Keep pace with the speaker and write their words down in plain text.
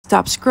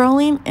Stop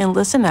scrolling and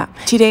listen up.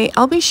 Today,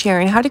 I'll be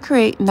sharing how to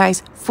create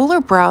nice, fuller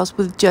brows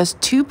with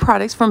just 2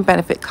 products from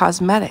Benefit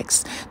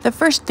Cosmetics. The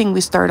first thing we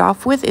start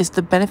off with is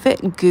the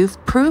Benefit Goof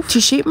Proof. To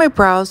shape my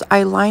brows,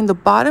 I line the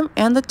bottom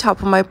and the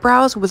top of my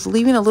brows with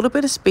leaving a little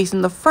bit of space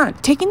in the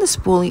front. Taking the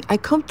spoolie, I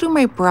comb through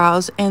my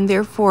brows and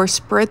therefore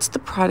spreads the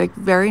product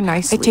very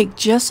nicely. I take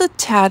just a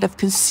tad of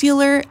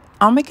concealer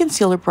on my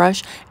concealer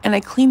brush and I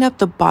clean up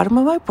the bottom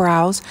of my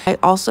brows. I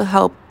also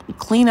help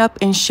clean up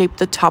and shape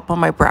the top of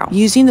my brow.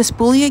 Using the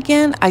spoolie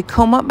again, I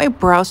comb up my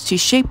brows to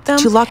shape them.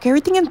 To lock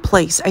everything in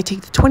place, I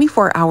take the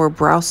 24-hour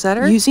brow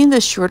setter. Using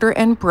the shorter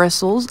end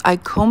bristles, I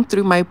comb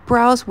through my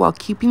brows while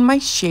keeping my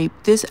shape.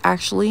 This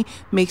actually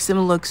makes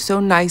them look so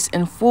nice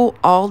and full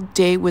all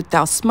day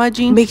without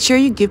smudging. Make sure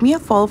you give me a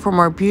follow for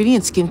more beauty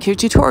and skincare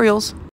tutorials.